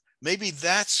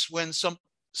that's when some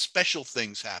special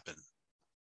things happen.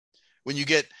 When you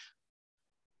get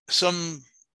some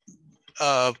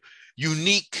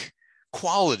unique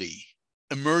quality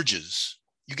emerges.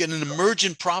 You get an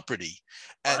emergent property.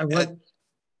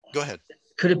 Go ahead.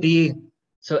 Could it be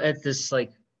so at this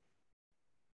like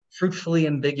fruitfully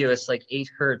ambiguous like 8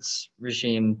 hertz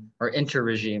regime or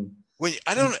inter-regime? When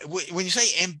you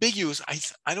say ambiguous,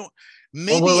 I don't.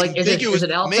 Maybe like, ambiguous. Is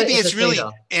it alpha? Maybe it's really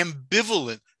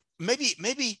ambivalent.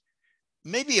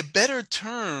 Maybe a better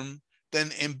term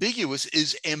than ambiguous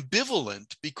is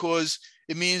ambivalent, because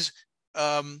it means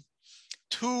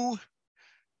two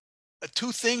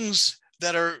things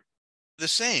that are the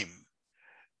same.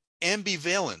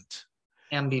 Ambivalent.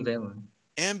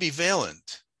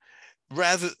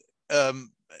 Rather,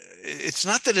 it's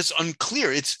not that it's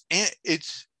unclear.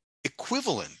 It's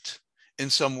equivalent in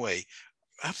some way.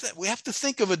 We have to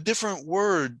think of a different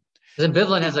word.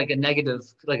 Ambivalent has like a negative,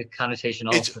 like a connotation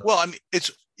also.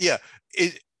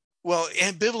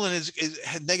 Ambivalent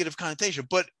has negative connotation.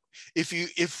 But if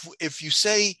you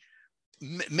say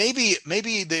maybe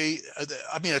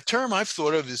a term I've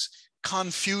thought of is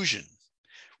confusion,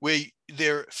 where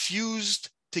they're fused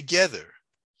together.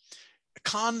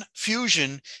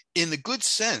 Confusion in the good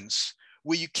sense,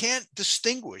 where you can't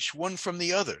distinguish one from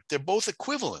the other. They're both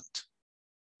equivalent.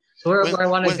 So where I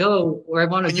want to go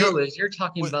is you're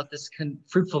talking about this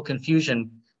fruitful confusion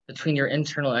between your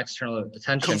internal and external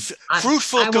attention.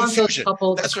 Fruitful confusion.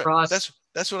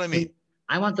 That's what I mean.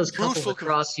 I want those coupled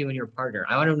across you and your partner.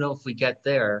 I want to know if we get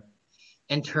there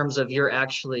in terms of you're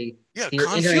actually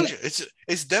confusion.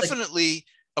 It's definitely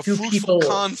a fruitful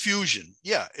confusion.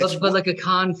 Yeah, but like a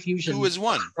confusion two is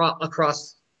one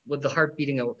across with the heart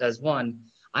beating as one.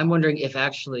 I'm wondering if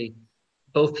actually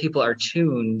both people are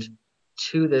tuned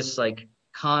to this like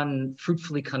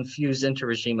fruitfully confused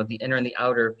interregime of the inner and the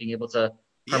outer being able to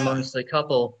harmoniously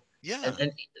couple. Yeah.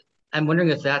 And I'm wondering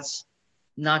if that's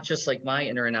not just like my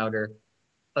inner and outer,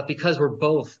 but because we're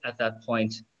both at that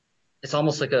point, it's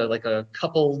almost like a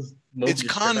coupled It's Mobius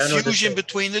strip. I don't know what to confusion say.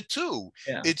 between the two.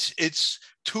 Yeah. It's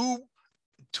two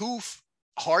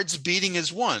hearts beating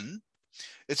as one.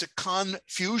 It's a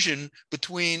confusion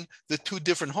between the two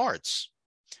different hearts,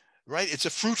 right? It's a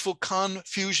fruitful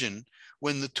confusion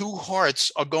when the two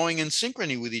hearts are going in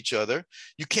synchrony with each other.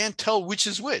 You can't tell which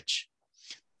is which.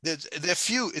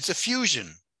 It's a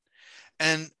fusion.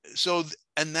 And so,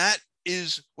 and that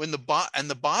is when the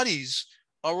bodies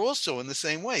are also in the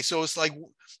same way. So it's like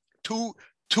two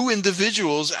two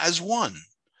individuals as one.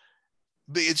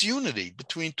 It's unity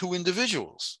between two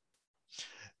individuals,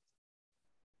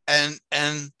 and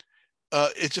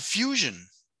it's a fusion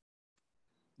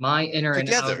My inner and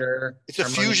together. outer It's a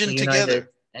fusion harmoniously united,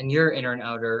 together. and your inner and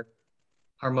outer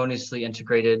harmoniously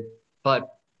integrated, but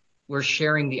we're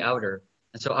sharing the outer.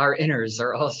 And so our inners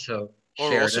are also Or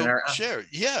shared, and also share.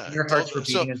 Yeah. our hearts were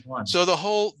So beating as one. so the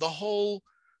whole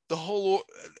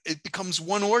it becomes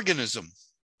one organism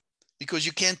because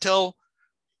you can't tell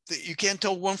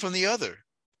one from the other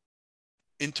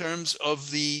in terms of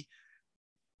the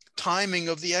timing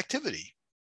of the activity.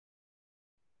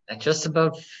 That just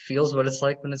about feels what it's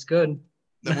like when it's good.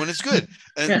 Then when it's good,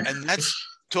 and Yeah. and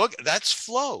that's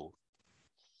flow.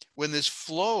 When there's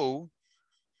flow,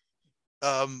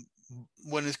 um,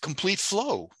 when it's complete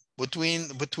flow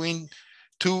between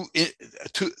two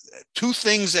two two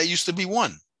things that used to be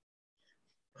one.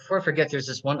 Before I forget, there's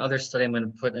this one other study I'm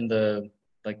going to put in the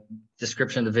like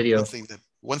description of the video.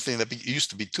 One thing that used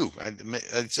to be two. I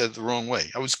said it the wrong way.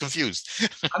 I was confused.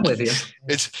 I'm with you.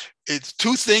 It's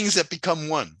two things that become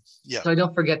one. Yeah. So I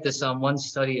don't forget this one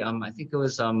study. I think it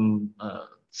was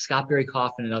Scott Barry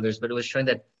Kaufman and others, but it was showing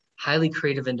that highly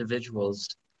creative individuals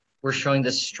were showing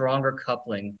this stronger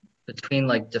coupling between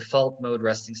like default mode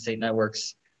resting state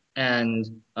networks and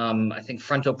I think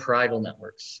frontoparietal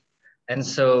networks. And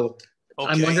so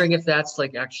I'm Okay. wondering if that's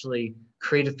like actually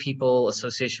creative people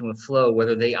association with flow,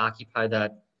 whether they occupy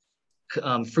that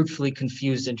fruitfully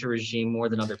confused interregime more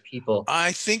than other people.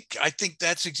 I think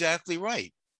that's exactly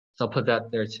right. So I'll put that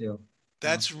there too.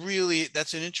 That's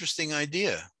an interesting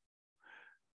idea.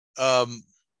 Um,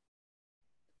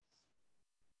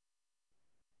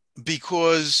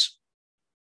 because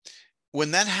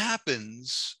when that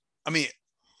happens, I mean,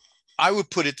 I would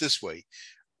put it this way: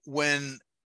 when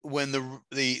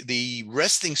the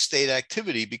resting state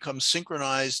activity becomes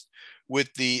synchronized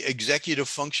with the executive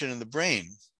function in the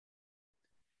brain,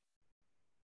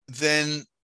 then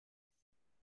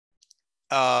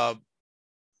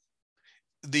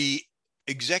the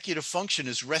executive function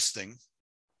is resting.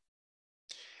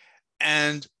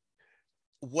 And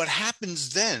what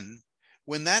happens then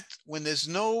when there's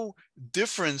no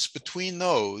difference between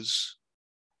those,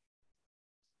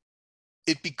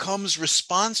 it becomes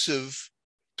responsive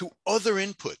to other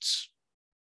inputs.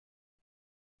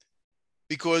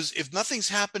 Because if nothing's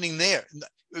happening there,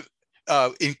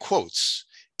 in quotes,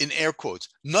 in air quotes,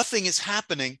 nothing is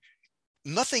happening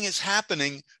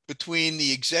between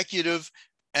the executive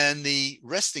and the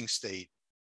resting state.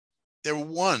 They're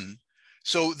one.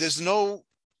 So there's no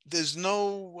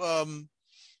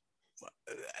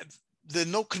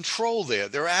control there.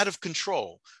 They're out of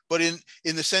control. But in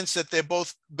the sense that they're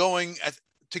both going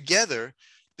together,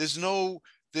 there's no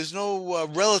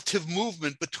relative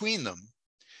movement between them.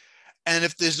 And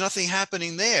if there's nothing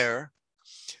happening there,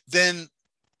 then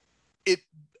it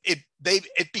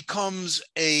becomes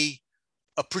a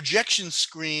projection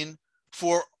screen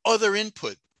for other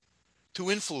input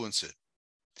to influence it.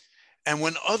 And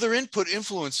when other input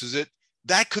influences it,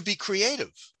 that could be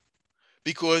creative,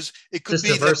 because it could This be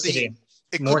that diversity.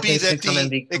 More things can come and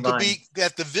be it could combined. be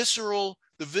that the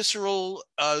visceral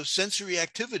sensory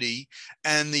activity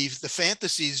and the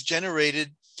fantasies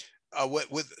generated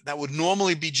that would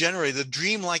normally be generated, the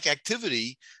dreamlike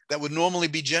activity that would normally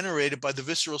be generated by the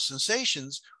visceral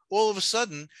sensations, all of a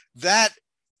sudden that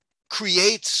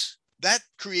creates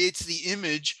the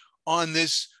image on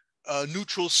this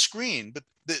neutral screen. But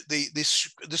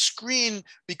the screen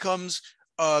becomes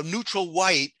neutral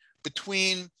white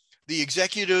between the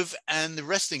executive and the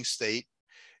resting state.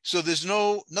 So there's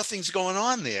nothing's going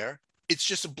on there. It's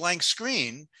just a blank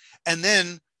screen. And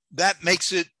then that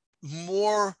makes it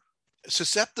more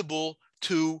susceptible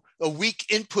to a weak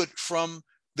input from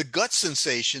the gut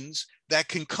sensations that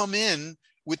can come in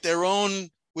with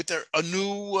a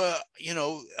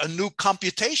new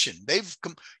computation.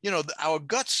 Our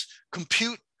guts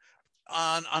compute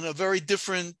on a very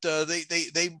different,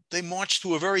 they march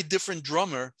to a very different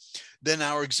drummer than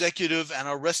our executive and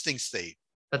our resting state.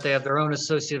 But they have their own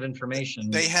associative information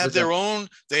They have with them. their own,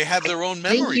 they have their own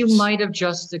I think you memories. might have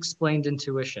just explained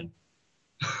intuition.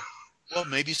 Well,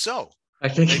 maybe so. I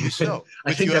think Maybe so.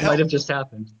 I With think your that might help. have just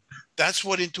happened. That's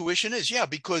what intuition is. Yeah,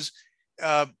 because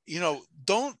you know,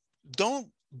 don't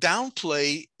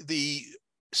downplay the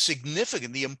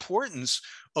the importance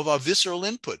of our visceral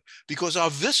input, because our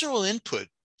visceral input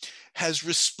has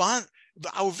respond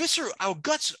our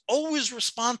guts always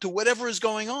respond to whatever is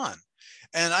going on.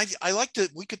 And I like to,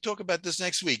 we could talk about this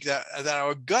next week, that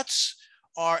our guts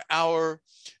are our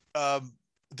um,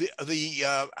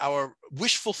 our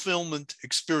wish fulfillment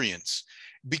experience,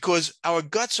 because our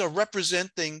guts are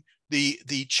representing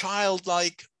the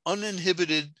childlike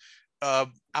uninhibited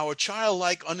our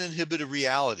childlike uninhibited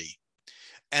reality.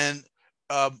 And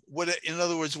what, in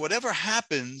other words, whatever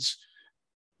happens,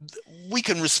 we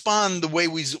can respond the way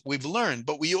we've learned,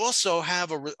 but we also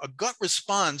have a gut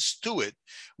response to it,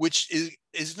 which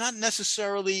is not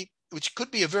necessarily, which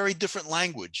could be a very different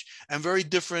language and very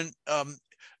different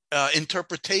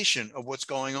interpretation of what's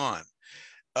going on.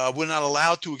 We're not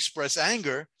allowed to express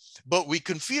anger, but we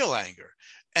can feel anger.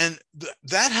 And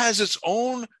that has its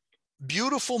own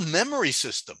beautiful memory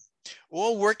system,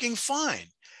 all working fine,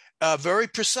 very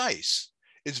precise.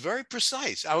 It's very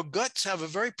precise. Our guts have a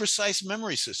very precise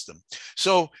memory system.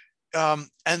 So,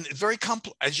 and very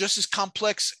complex, just as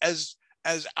complex as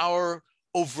our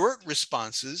overt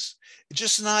responses,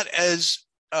 just not as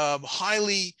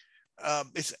highly.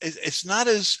 It's not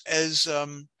as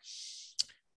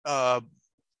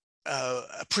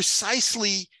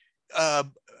precisely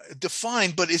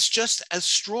defined, but it's just as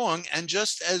strong and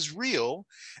just as real,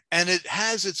 and it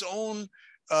has its own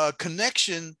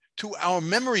connection to our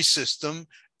memory system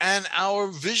and our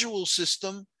visual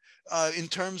system, in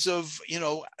terms of, you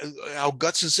know, our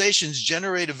gut sensations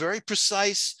generate a very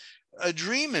precise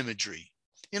dream imagery.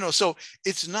 You know, so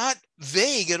it's not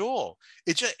vague at all.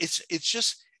 It's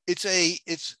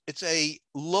a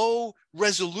low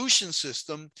resolution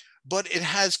system, but it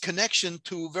has connection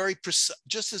to very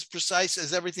just as precise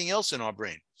as everything else in our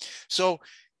brain. So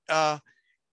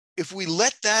if we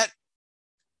let that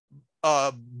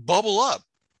bubble up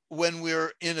when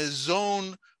we're in a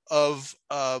zone of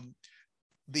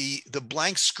the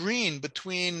blank screen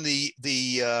between the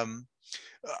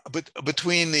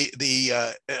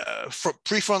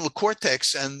prefrontal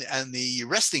cortex and the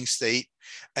resting state,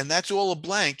 and that's all a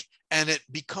blank, and it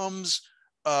becomes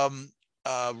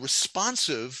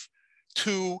responsive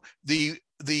to the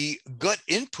gut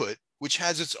input, which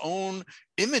has its own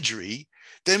imagery,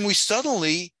 then we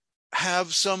suddenly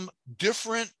have some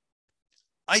different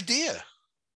idea.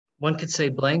 One could say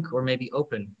blank or maybe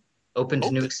open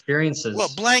to new experiences.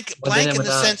 Well, blank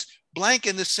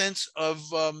in the sense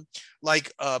of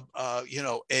like you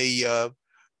know, a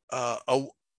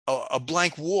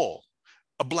blank wall,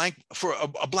 a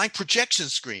blank projection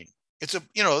screen. It's a,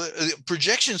 you know, a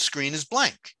projection screen is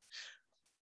blank.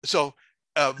 So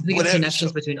I think of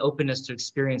connections between openness to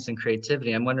experience and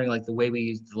creativity. I'm wondering, like, the way we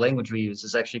use the language we use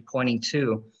is actually pointing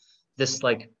to this,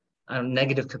 like,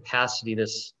 negative capacity,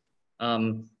 this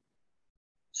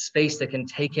space that can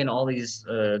take in all these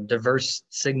diverse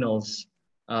signals.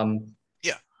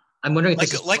 Yeah, I'm wondering if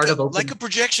this is part of like a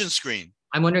projection screen.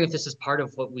 I'm wondering if this is part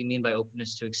of what we mean by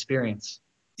openness to experience.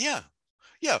 Yeah,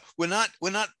 yeah. We're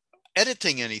not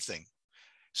editing anything.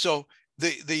 So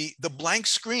the blank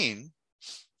screen,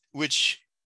 which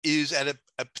is at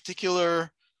a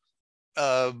particular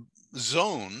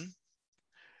zone,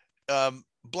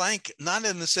 blank, not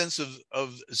in the sense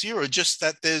of zero, just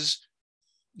that there's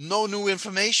no new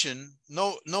information,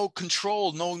 no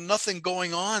control, nothing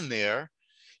going on there.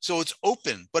 So it's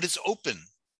open, but it's open.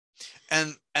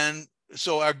 And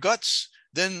so our guts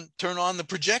then turn on the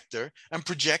projector and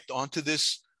project onto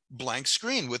this blank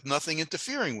screen with nothing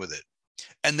interfering with it.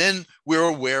 And then we're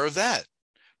aware of that,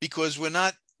 because we're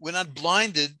not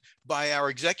blinded by our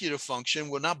executive function.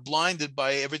 We're not blinded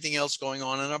by everything else going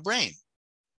on in our brain.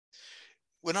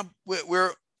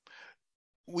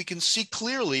 We can see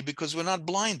clearly because we're not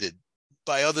blinded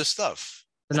by other stuff.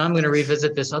 So now I'm going to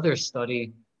revisit this other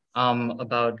study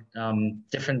about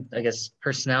different, I guess,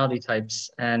 personality types.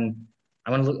 And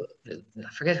I want to look, I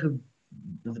forget who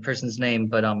the person's name,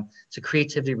 but it's a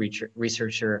creativity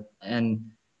researcher,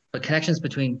 but connections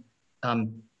between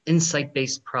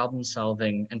insight-based problem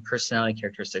solving and personality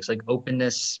characteristics like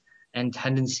openness and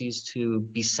tendencies to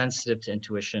be sensitive to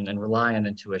intuition and rely on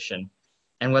intuition,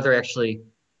 and whether actually,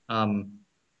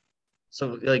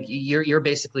 so like you're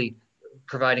basically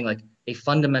providing like a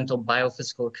fundamental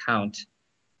biophysical account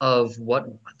of what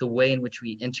the way in which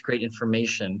we integrate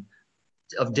information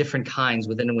of different kinds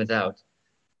within and without.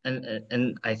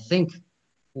 And I think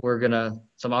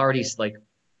some already like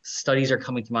studies are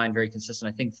coming to mind very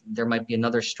consistent. I think there might be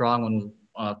another strong one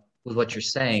with what you're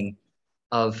saying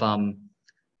of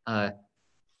uh,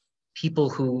 people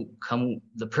who come,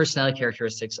 the personality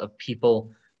characteristics of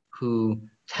people who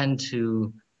tend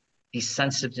to be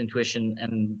sensitive to intuition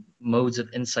and modes of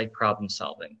insight problem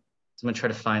solving. So I'm going to try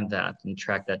to find that and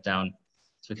track that down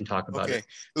so we can talk about Okay. it.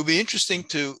 It would be interesting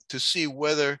to see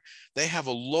whether they have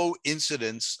a low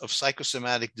incidence of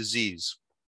psychosomatic disease.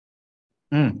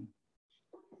 Mm.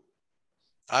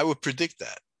 I would predict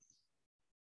that.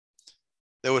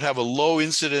 They would have a low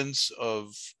incidence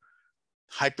of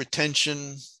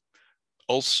hypertension,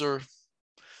 ulcer,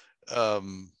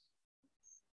 um,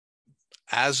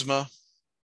 asthma,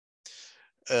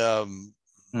 um,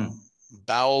 Mm.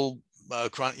 bowel,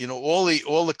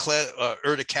 all the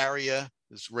urticaria,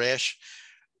 this rash,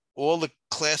 all the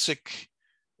classic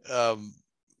um,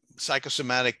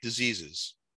 psychosomatic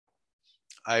diseases.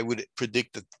 I would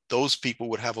predict that those people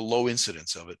would have a low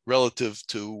incidence of it relative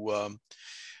to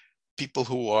people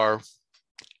who are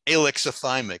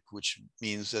alexithymic, which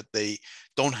means that they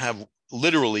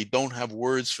literally don't have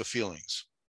words for feelings.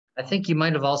 I think you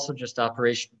might have also just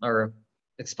operation or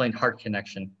explained heart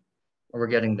connection, or we're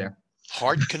getting there.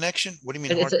 Heart connection? What do you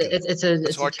mean It's heart a, connection? What's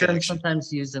it's a heart term connection?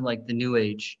 sometimes used in like the new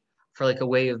age for like a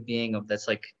way of being of that's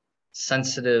like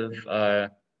sensitive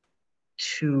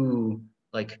to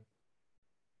like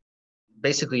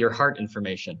basically your heart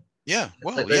information. Yeah, It's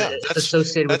well, like yeah, it's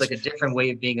associated with that's like a different way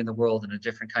of being in the world and a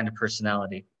different kind of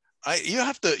personality. you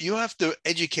have to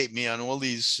educate me on all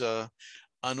these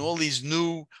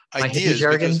new My hippie ideas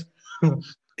because jargon.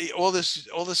 all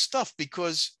this stuff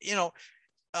because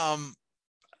um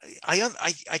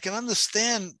I can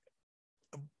understand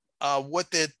what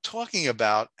they're talking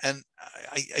about, and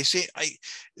I say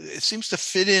it seems to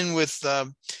fit in with. I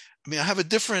mean, I have a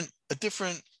different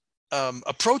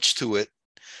approach to it,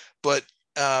 but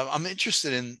I'm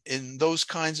interested in those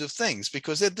kinds of things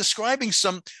because they're describing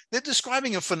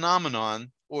a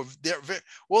phenomenon, or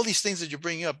all these things that you're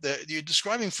bringing up. You're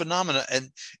describing phenomena, and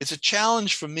it's a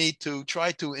challenge for me to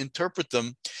try to interpret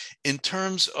them in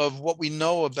terms of what we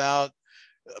know about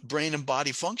brain and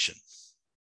body function.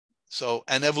 So,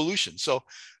 and evolution. So,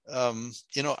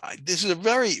 this is a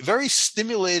very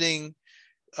stimulating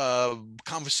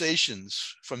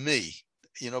conversations for me,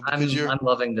 because I'm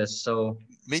loving this.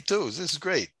 me too. This is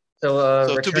great. So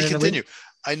So to be return in a week. continued.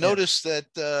 I Yeah. noticed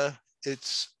that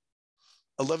it's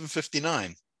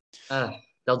 11:59.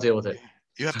 They'll deal with it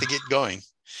You have to get going.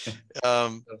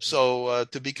 So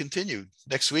to be continued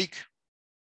next week.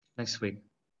 next week.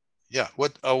 Yeah.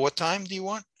 What time do you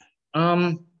want?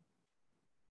 Um,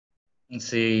 let's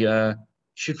see.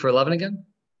 Shoot for 11 again.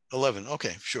 11.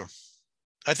 Okay, sure.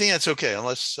 I think that's okay,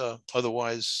 unless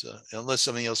unless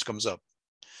something else comes up.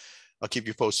 I'll keep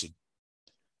you posted.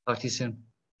 Talk to you soon.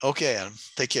 Okay, Adam.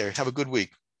 Take care. Have a good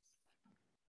week.